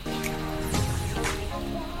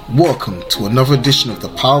Welcome to another edition of The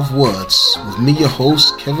Power of Words with me, your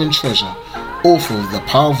host, Kevin Treasure, author of The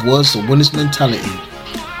Power of Words, The Winner's Mentality.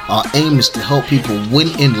 Our aim is to help people win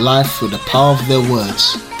in life through the power of their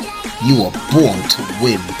words. You are born to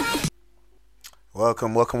win.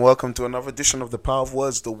 Welcome to another edition of The Power of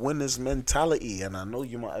Words, The Winner's Mentality. And I know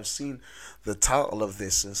you might have seen the title of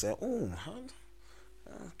this and said,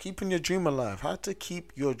 keeping your dream alive. How to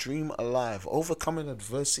keep your dream alive. Overcoming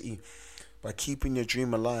adversity by keeping your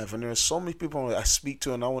dream alive. And there are so many people I speak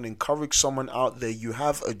to, and I want to encourage someone out there. You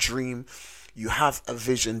have a dream, you have a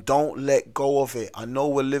vision. Don't let go of it. I know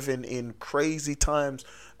we're living in crazy times,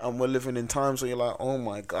 and we're living in times where you're like, oh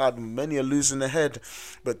my God, many are losing their head.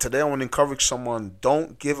 But today I want to encourage someone,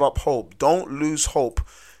 don't give up hope. Don't lose hope.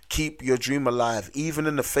 Keep your dream alive. Even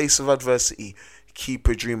in the face of adversity, keep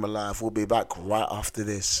your dream alive. We'll be back right after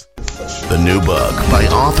this. The new book by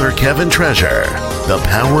author Kevin Treasure, The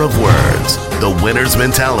Power of Words, The Winner's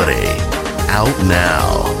Mentality, out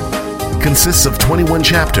now. Consists of 21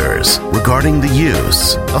 chapters regarding the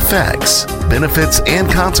use, effects, benefits,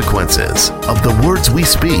 and consequences of the words we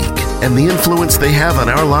speak and the influence they have on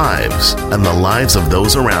our lives and the lives of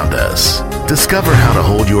those around us. Discover how to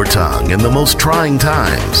hold your tongue in the most trying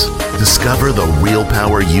times. Discover the real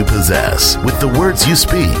power you possess with the words you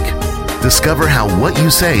speak. Discover how what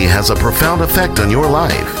you say has a profound effect on your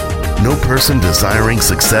life. No person desiring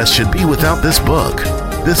success should be without this book.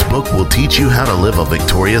 This book will teach you how to live a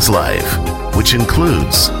victorious life, which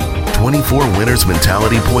includes 24 winner's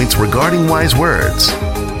mentality points regarding wise words,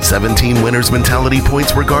 17 winner's mentality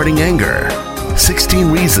points regarding anger,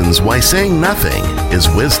 16 reasons why saying nothing is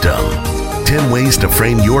wisdom, 10 ways to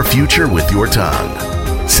frame your future with your tongue,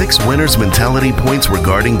 6 winner's mentality points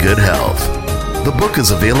regarding good health. The book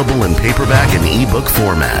is available in paperback and ebook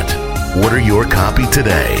format. Order your copy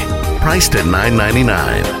today, priced at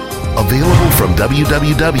 $9.99. Available from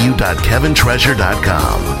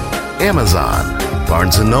www.kevintreasure.com, Amazon,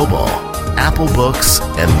 Barnes & Noble, Apple Books,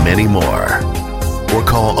 and many more. Or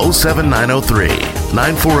call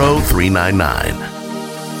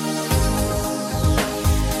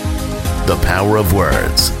 07903-940-399. The Power of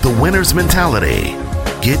Words, The Winner's Mentality.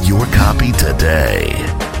 Get your copy today.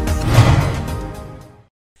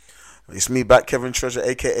 It's me back, Kevin Treasure,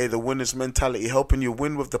 aka The Winner's Mentality, helping you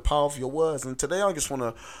win with the power of your words. And today I just want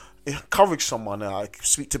to encourage someone. I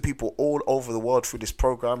speak to people all over the world through this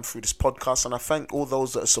program, through this podcast, and I thank all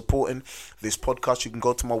those that are supporting this podcast. You can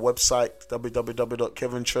go to my website,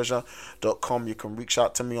 www.kevintreasure.com. You can reach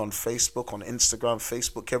out to me on Facebook, on Instagram,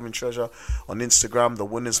 Facebook Kevin Treasure, on Instagram, The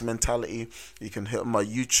Winner's Mentality. You can hit my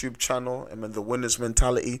YouTube channel, The Winner's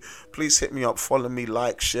Mentality. Please hit me up, follow me,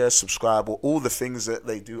 like, share, subscribe, all the things that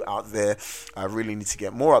they do out there. I really need to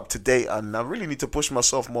get more up to date, and I really need to push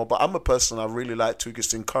myself more, but I'm a person, I really like to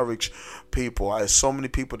just encourage people. I have so many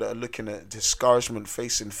people that are looking at discouragement,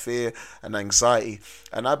 facing fear and anxiety,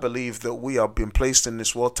 and I believe that we are being placed in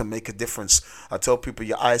this world to make a difference. I tell people,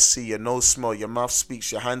 your eyes see, your nose smell, your mouth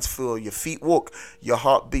speaks, your hands feel, your feet walk, your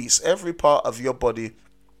heart beats. Every part of your body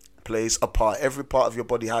plays a part. Every part of your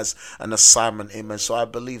body has an assignment. Amen. So I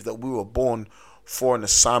believe that we were born for an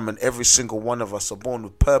assignment. Every single one of us are born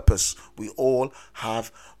with purpose. We all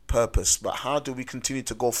have purpose. But how do we continue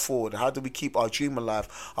to go forward? How do we keep our dream alive,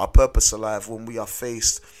 our purpose alive, when we are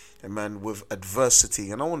faced, with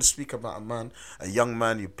adversity? And I want to speak about a young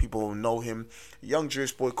man, you people know him, a young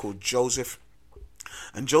Jewish boy called Joseph.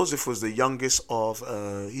 And Joseph was the youngest of,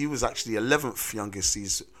 he was actually the 11th youngest.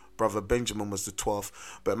 His brother Benjamin was the 12th.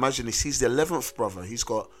 But imagine this, he's the 11th brother. He's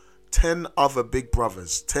got 10 other big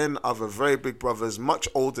brothers, 10 other very big brothers, much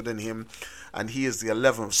older than him, and he is the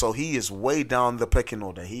 11th. So he is way down the pecking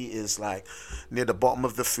order. He is like near the bottom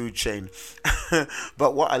of the food chain.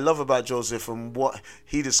 But what I love about Joseph and what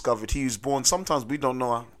he discovered, he was born, sometimes we don't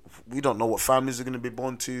know what families are going to be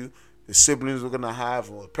born to, the siblings we're going to have,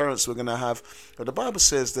 or parents we're going to have. But the Bible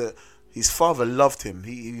says that his father loved him.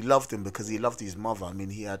 He loved him because he loved his mother.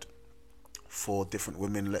 He had 4 different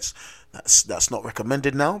women. That's not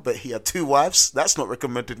recommended now, but he had 2 wives. That's not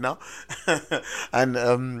recommended now.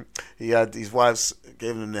 And he had his wives,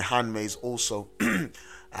 gave him the handmaids also.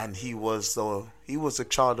 And he was a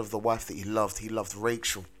child of the wife that he loved. He loved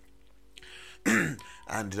Rachel.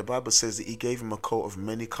 And the Bible says that he gave him a coat of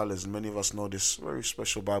many colors. Many of us know this very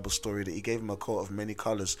special Bible story, that he gave him a coat of many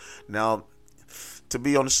colors. Now, to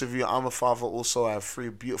be honest with you, I'm a father also. I have 3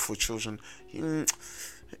 beautiful children.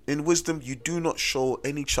 In wisdom, you do not show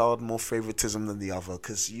any child more favoritism than the other,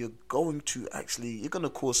 because you're going to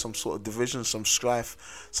cause some sort of division, some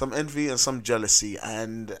strife, some envy, and some jealousy.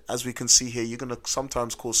 And as we can see here, you're going to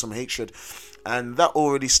sometimes cause some hatred. And that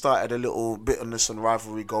already started a little bitterness and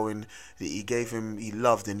rivalry going. He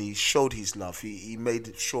loved, and he showed his love. He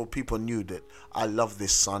made sure people knew that I love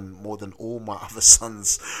this son more than all my other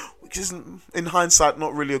sons, which is, in hindsight,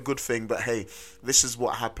 not really a good thing. But hey, this is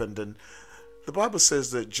what happened. And the Bible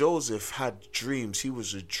says that Joseph had dreams. He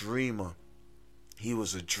was a dreamer.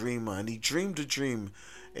 And he dreamed a dream.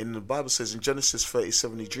 And the Bible says in Genesis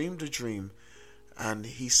 37, he dreamed a dream. And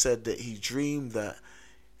he said that he dreamed that,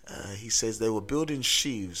 he says they were building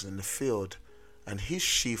sheaves in the field. And his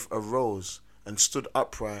sheaf arose and stood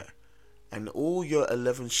upright. And all your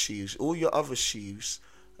 11 sheaves, all your other sheaves,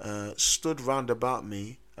 stood round about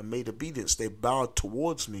me and made obedience. They bowed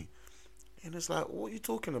towards me. And it's like, what are you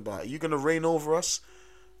talking about? Are you going to reign over us?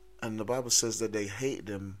 And the Bible says that they hated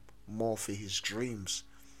him more for his dreams.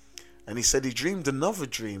 And he said he dreamed another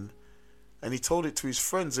dream. And he told it to his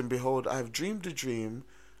friends. And behold, I have dreamed a dream.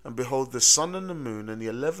 And behold, the sun and the moon and the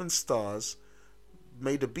 11 stars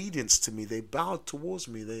made obedience to me. They bowed towards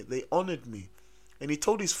me. They honored me. And he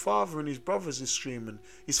told his father and his brothers this dream. And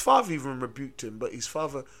his father even rebuked him. But his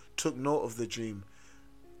father took note of the dream.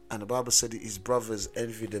 And the Bible said that his brothers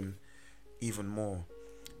envied him even more.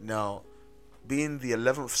 Now, being the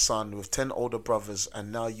 11th son with 10 older brothers,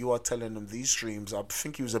 and now you are telling him these dreams. I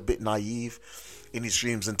think he was a bit naive in his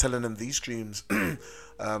dreams and telling them these dreams.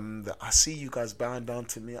 That I see you guys bowing down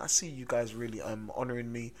to me. I see you guys really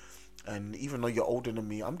honoring me. And even though you're older than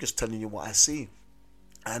me, I'm just telling you what I see.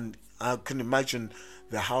 And I can imagine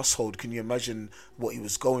the household. Can you imagine what he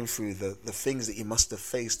was going through? The things that he must have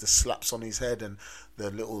faced, the slaps on his head and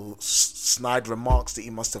the little snide remarks that he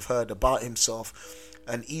must have heard about himself.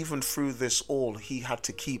 And even through this all, he had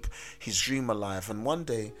to keep his dream alive. And one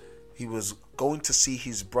day he was going to see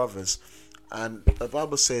his brothers. And the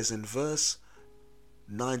Bible says in verse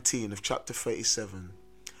 19 of chapter 37,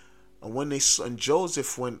 and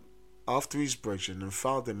Joseph went after his brethren and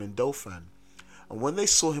found them in Dothan. And when they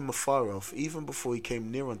saw him afar off, even before he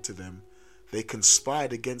came near unto them, they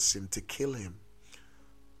conspired against him to kill him.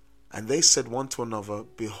 And they said one to another,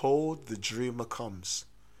 Behold, the dreamer comes.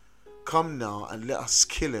 Come now, and let us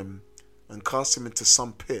kill him, and cast him into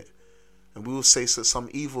some pit. And we will say that some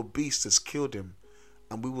evil beast has killed him,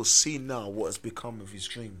 and we will see now what has become of his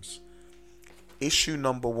dreams. Issue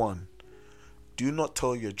number 1. Do not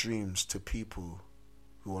tell your dreams to people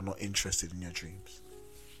who are not interested in your dreams.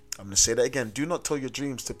 I'm going to say that again. Do not tell your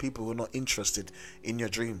dreams to people who are not interested in your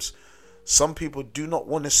dreams. Some people do not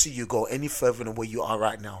want to see you go any further than where you are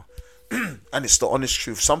right now. And it's the honest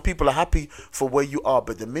truth. Some people are happy for where you are,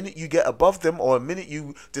 but the minute you get above them, or the minute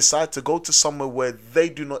you decide to go to somewhere where they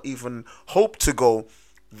do not even hope to go,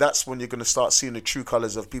 that's when you're going to start seeing the true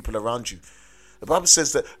colors of people around you. The Bible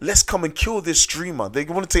says that let's come and kill this dreamer. They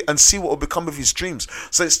wanted to and see what will become of his dreams.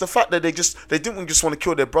 So it's the fact that they didn't just want to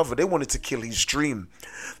kill their brother. They wanted to kill his dream.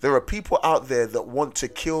 There are people out there that want to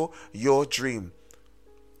kill your dream.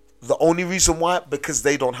 The only reason why? Because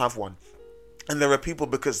they don't have one. And there are people,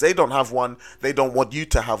 because they don't have one, they don't want you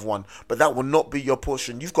to have one. But that will not be your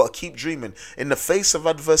portion. You've got to keep dreaming in the face of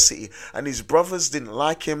adversity. And his brothers didn't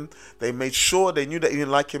like him. They made sure, they knew that he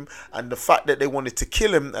didn't like him. And the fact that they wanted to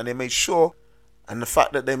kill him, and they made sure, they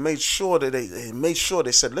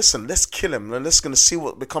said, listen, let's kill him. And let's going to see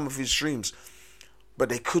what become of his dreams. But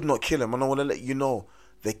they could not kill him. And I want to let you know,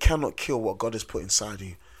 they cannot kill what God has put inside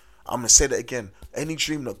you. I'm going to say that again. Any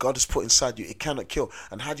dream that God has put inside you, it cannot kill.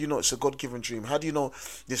 And how do you know it's a God-given dream? How do you know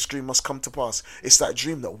this dream must come to pass? It's that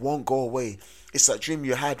dream that won't go away. It's that dream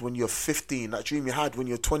you had when you're 15, that dream you had when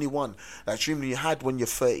you're 21, that dream that you had when you're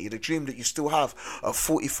 30, the dream that you still have at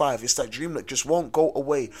 45. It's that dream that just won't go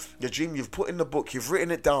away. The dream you've put in the book, you've written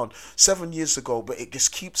it down 7 years ago, but it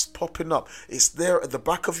just keeps popping up. It's there at the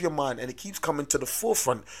back of your mind, and it keeps coming to the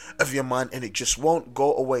forefront of your mind, and it just won't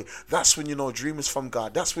go away. That's when you know a dream is from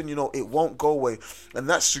God. That's when you know it won't go away. And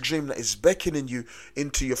that's the dream that is beckoning you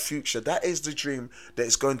into your future. That is the dream that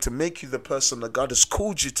is going to make you the person that God has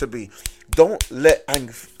called you to be. Don't let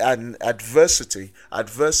adversity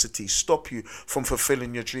stop you from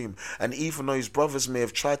fulfilling your dream. And even though his brothers may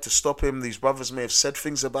have tried to stop him, these brothers may have said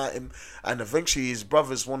things about him, and eventually his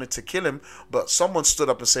brothers wanted to kill him, but someone stood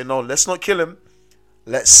up and said, no, let's not kill him,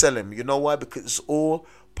 let's sell him. You know why? Because it's all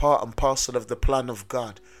part and parcel of the plan of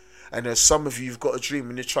God. And there's some of you, you've got a dream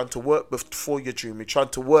and you're trying to work for your dream. You're trying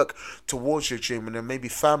to work towards your dream. And there may be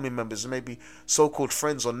family members, there may be so-called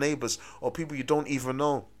friends or neighbors or people you don't even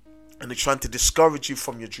know and they're trying to discourage you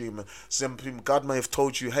from your dream. And God may have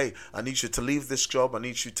told you, hey, I need you to leave this job, I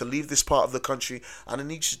need you to leave this part of the country, and I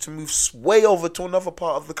need you to move way over to another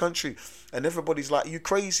part of the country. And everybody's like, you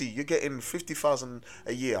crazy, you're getting 50,000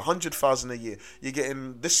 a year, 100,000 a year, you're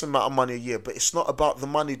getting this amount of money a year. But it's not about the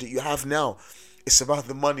money that you have now. It's about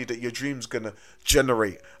the money that your dream's going to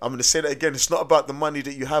generate. I'm going to say that again. It's not about the money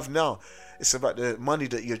that you have now. It's about the money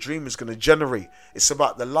that your dream is going to generate. It's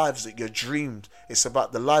about the lives that you dreamed. It's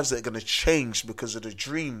about the lives that are going to change because of the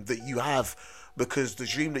dream that you have. Because the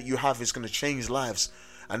dream that you have is going to change lives.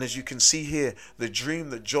 And as you can see here, the dream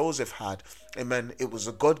that Joseph had, amen, it was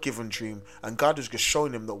a God-given dream. And God is just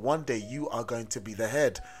showing him that one day you are going to be the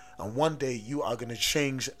head. And one day you are going to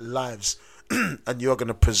change lives. And you are going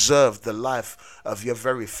to preserve the life of your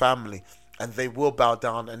very family. And they will bow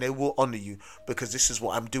down and they will honor you because this is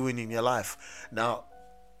what I'm doing in your life. Now,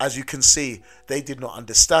 as you can see, they did not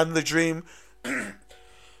understand the dream.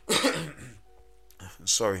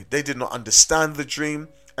 Sorry, they did not understand the dream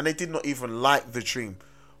and they did not even like the dream.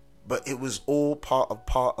 But it was all part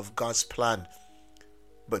of God's plan.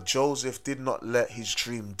 But Joseph did not let his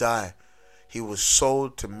dream die. He was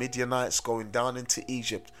sold to Midianites going down into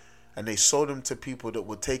Egypt. And they sold him to people that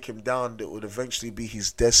would take him down, that would eventually be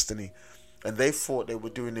his destiny. And they thought they were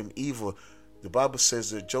doing him evil. The Bible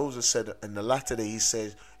says that Joseph said in the latter day, he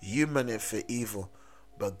said, you meant it for evil,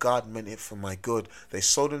 but God meant it for my good. They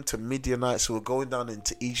sold him to Midianites who were going down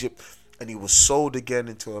into Egypt. And he was sold again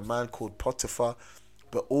into a man called Potiphar.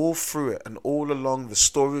 But all through it and all along the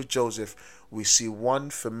story of Joseph, we see one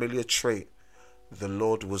familiar trait. The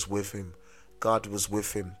Lord was with him. God was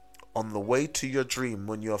with him. On the way to your dream,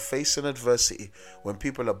 when you are facing adversity, when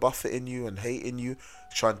people are buffeting you and hating you,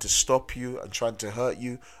 trying to stop you and trying to hurt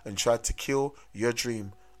you and try to kill your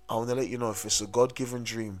dream, I want to let you know, if it's a God-given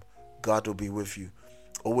dream, God will be with you.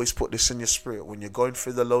 Always put this in your spirit. When you're going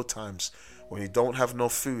through the low times, when you don't have no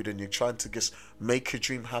food and you're trying to just make your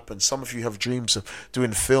dream happen. Some of you have dreams of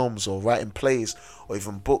doing films or writing plays or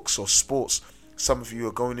even books or sports. Some of you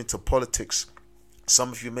are going into politics.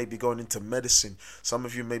 Some of you may be going into medicine. Some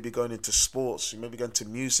of you may be going into sports. You may be going to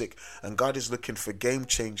music. And God is looking for game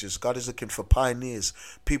changers. God is looking for pioneers.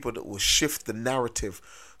 People that will shift the narrative.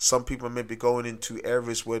 Some people may be going into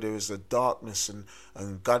areas where there is a darkness.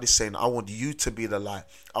 And God is saying, I want you to be the light.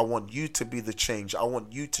 I want you to be the change. I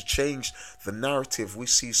want you to change the narrative. We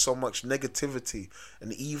see so much negativity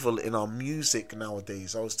and evil in our music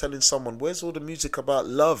nowadays. I was telling someone, where's all the music about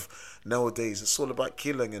love nowadays? It's all about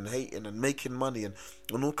killing and hating and making money and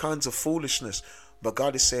all kinds of foolishness. But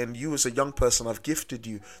God is saying, you as a young person, I've gifted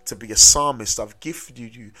you to be a psalmist. I've gifted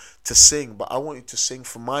you to sing, but I want you to sing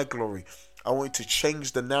for my glory. I want you to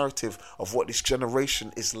change the narrative of what this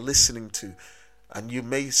generation is listening to. And you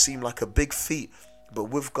may seem like a big feat, but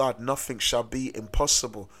with God, nothing shall be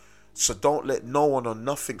impossible. So don't let no one or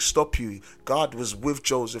nothing stop you. God was with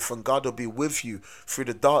Joseph, and God will be with you through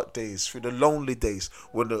the dark days, through the lonely days,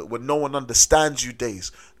 when no one understands you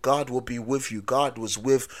days. God will be with you. God was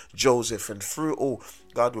with Joseph, and through all,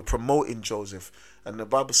 God was promoting Joseph. And the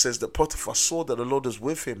Bible says that Potiphar saw that the Lord was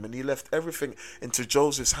with him, and he left everything into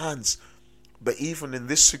Joseph's hands. But even in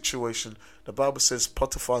this situation, the Bible says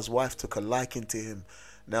Potiphar's wife took a liking to him.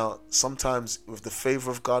 Now, sometimes with the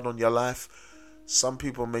favor of God on your life, some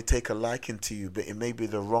people may take a liking to you, but it may be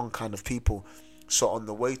the wrong kind of people. So on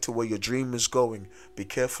the way to where your dream is going, be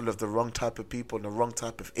careful of the wrong type of people and the wrong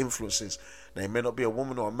type of influences. Now, it may not be a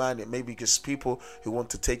woman or a man. It may be just people who want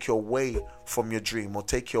to take you away from your dream or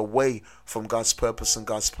take you away from God's purpose and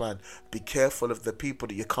God's plan. Be careful of the people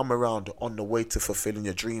that you come around on the way to fulfilling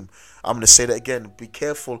your dream. I'm going to say that again. Be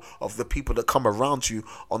careful of the people that come around you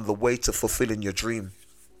on the way to fulfilling your dream.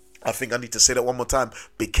 I think I need to say that one more time.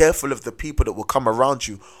 Be careful of the people that will come around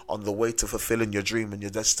you on the way to fulfilling your dream and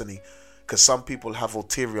your destiny. Because some people have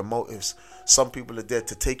ulterior motives. Some people are there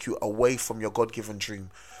to take you away from your God-given dream.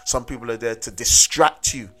 Some people are there to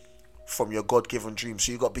distract you from your God-given dream.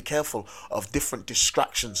 So you got to be careful of different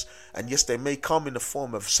distractions. And yes, they may come in the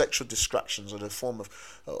form of sexual distractions or the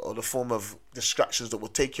form of distractions that will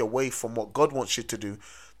take you away from what God wants you to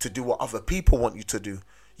do what other people want you to do.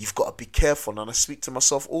 You've got to be careful. And I speak to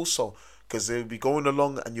myself also, because they'll be going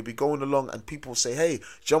along and you'll be going along and people will say, hey,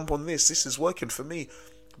 jump on this. This is working for me.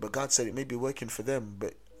 But God said it may be working for them,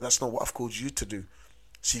 but that's not what I've called you to do.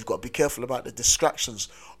 So you've got to be careful about the distractions,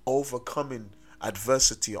 overcoming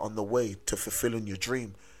adversity on the way to fulfilling your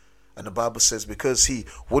dream. And the Bible says because he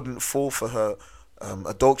wouldn't fall for her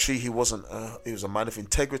adultery, he was a man of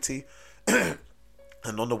integrity.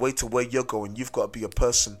 And on the way to where you're going, you've got to be a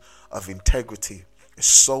person of integrity. It's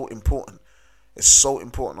so important. It's so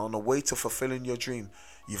important. On the way to fulfilling your dream,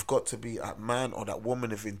 You've got to be that man or that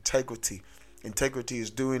woman of integrity. Integrity is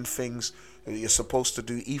doing things that you're supposed to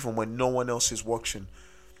do even when no one else is watching.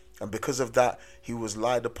 And because of that, he was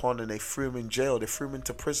lied upon and they threw him in jail. They threw him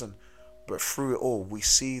into prison. But through it all, we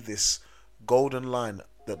see this golden line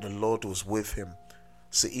that the Lord was with him.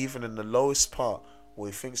 So even in the lowest part where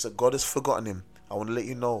he thinks that God has forgotten him, I want to let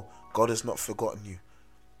you know, God has not forgotten you.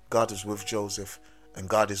 God is with Joseph and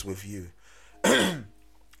God is with you.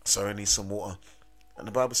 Sorry, I need some water. And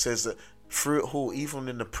the Bible says that through it all, even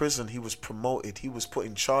in the prison, he was promoted. He was put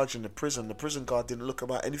in charge in the prison. The prison guard didn't look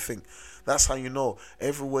about anything. That's how you know.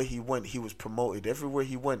 Everywhere he went, he was promoted. Everywhere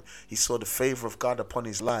he went, he saw the favor of God upon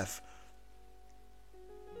his life.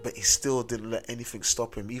 But he still didn't let anything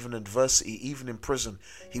stop him. Even in adversity, even in prison,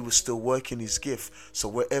 he was still working his gift. So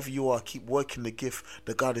wherever you are, keep working the gift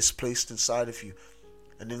that God has placed inside of you.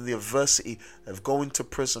 And in the adversity of going to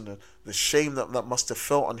prison, the shame that must have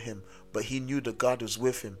felt on him, but he knew that God was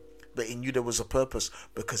with him. But he knew there was a purpose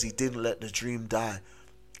because he didn't let the dream die.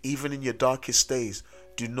 Even in your darkest days,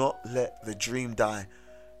 do not let the dream die.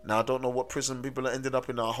 Now, I don't know what prison people are ended up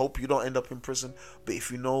in. I hope you don't end up in prison. But if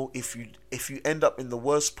you end up in the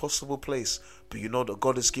worst possible place, but you know that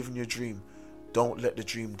God has given you a dream, don't let the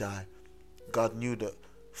dream die. God knew that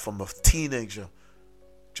from a teenager.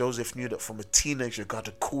 Joseph knew that from a teenager, God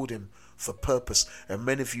had called him for purpose. And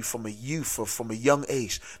many of you from a youth or from a young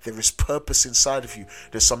age, there is purpose inside of you.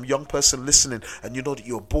 There's some young person listening and you know that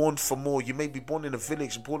you're born for more. You may be born in a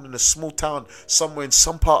village, born in a small town, somewhere in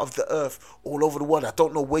some part of the earth, all over the world. I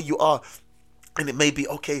don't know where you are. And it may be,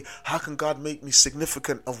 okay, how can God make me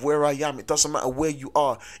significant of where I am? It doesn't matter where you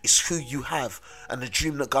are. It's who you have and the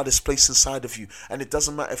dream that God has placed inside of you. And it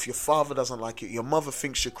doesn't matter if your father doesn't like it, your mother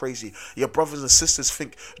thinks you're crazy, your brothers and sisters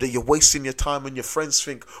think that you're wasting your time, and your friends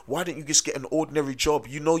think, why didn't you just get an ordinary job?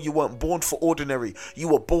 You know you weren't born for ordinary. You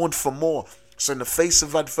were born for more. So in the face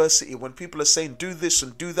of adversity, when people are saying do this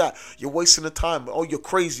and do that, you're wasting the time. Oh, you're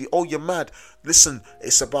crazy. Oh, you're mad. Listen,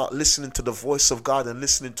 it's about listening to the voice of God and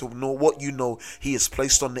listening to know what you know He has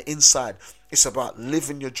placed on the inside. It's about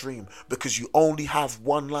living your dream because you only have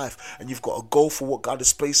one life and you've got to go for what God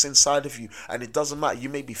has placed inside of you. And it doesn't matter. You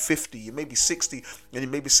may be 50, you may be 60, and you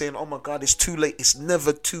may be saying, oh my God, it's too late. It's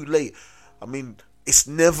never too late. I mean, it's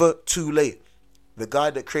never too late. The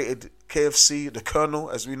guy that created KFC, the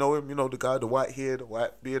Colonel, as we know him, you know, the guy, the white hair, the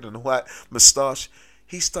white beard, and the white moustache,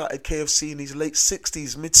 he started KFC in his late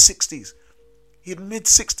 60s, mid 60s. He had mid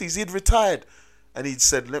 60s, he'd retired. And he'd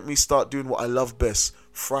said, let me start doing what I love best,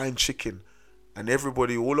 frying chicken. And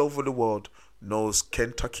everybody all over the world knows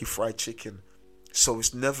Kentucky Fried Chicken. So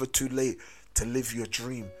it's never too late to live your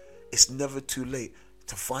dream. It's never too late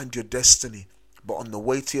to find your destiny. But on the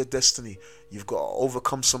way to your destiny, you've got to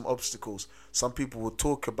overcome some obstacles. Some people will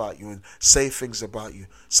talk about you and say things about you.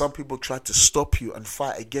 Some people try to stop you and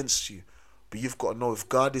fight against you. But you've got to know, if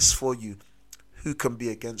God is for you, who can be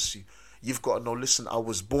against you? You've got to know, listen, I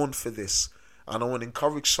was born for this. And I want to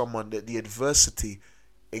encourage someone that the adversity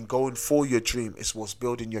in going for your dream is what's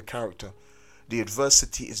building your character. The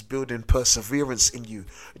adversity is building perseverance in you.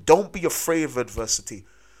 Don't be afraid of adversity.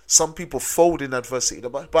 Some people fold in adversity. The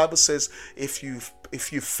Bible says if you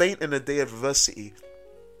faint in a day of adversity,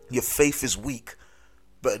 your faith is weak.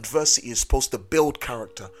 But adversity is supposed to build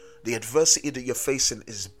character. The adversity that you're facing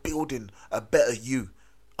is building a better you.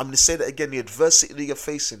 I'm going to say that again. The adversity that you're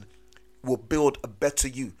facing will build a better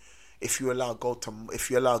you. If you allow God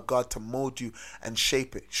to mold you and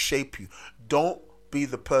shape you. Don't be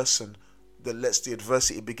the person that lets the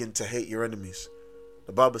adversity begin to hate your enemies.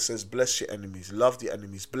 The Bible says, bless your enemies, love your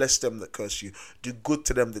enemies, bless them that curse you, do good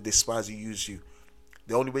to them that despise you, use you.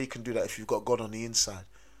 The only way you can do that if you've got God on the inside.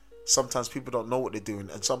 Sometimes people don't know what they're doing,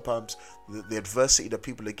 and sometimes the adversity that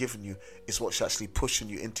people are giving you is what's actually pushing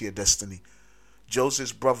you into your destiny.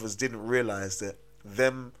 Joseph's brothers didn't realize that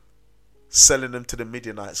them selling them to the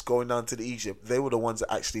Midianites, going down to Egypt, they were the ones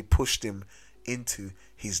that actually pushed him into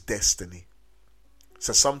his destiny.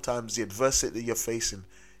 So sometimes the adversity that you're facing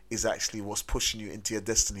is actually what's pushing you into your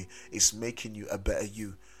destiny. It's making you a better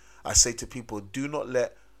you. I say to people, do not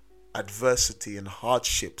let adversity and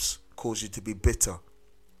hardships cause you to be bitter.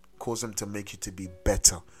 Cause them to make you to be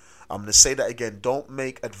better. I'm going to say that again. Don't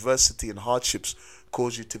make adversity and hardships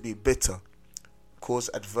cause you to be bitter. Cause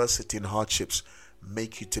adversity and hardships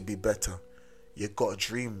make you to be better. You've got a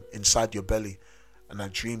dream inside your belly, and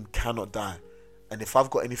that dream cannot die. And if I've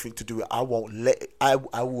got anything to do with it, I won't let it. I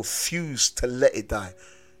will refuse to let it die.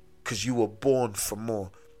 Because you were born for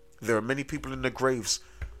more. There are many people in the graves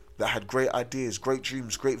that had great ideas, great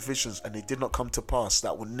dreams, great visions, and they did not come to pass.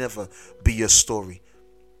 That will never be your story.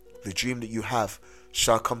 The dream that you have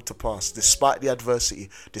shall come to pass, despite the adversity,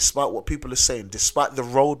 despite what people are saying, despite the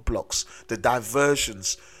roadblocks, the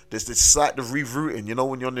diversions, despite the rerouting. You know,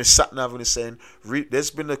 when you're on this sat nav and it's saying,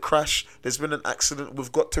 there's been a crash, there's been an accident,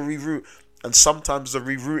 we've got to reroute. And sometimes the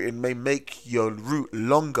rerouting may make your route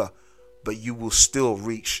longer, but you will still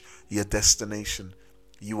reach your destination.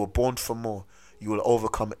 You were born for more. You will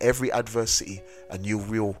overcome every adversity, and you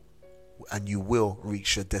will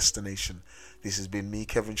reach your destination. This has been me,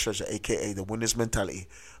 Kevin Treasure, aka The Winner's Mentality,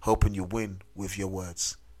 helping you win with your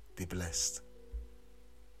words. Be blessed.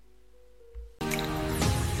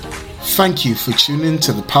 Thank you for tuning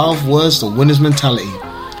to The Power of Words, The Winner's Mentality.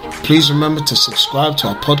 Please remember to subscribe to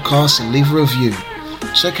our podcast and leave a review.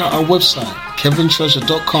 Check out our website,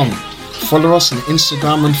 kevintreasure.com. Follow us on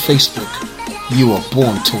Instagram and Facebook. You are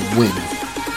born to win.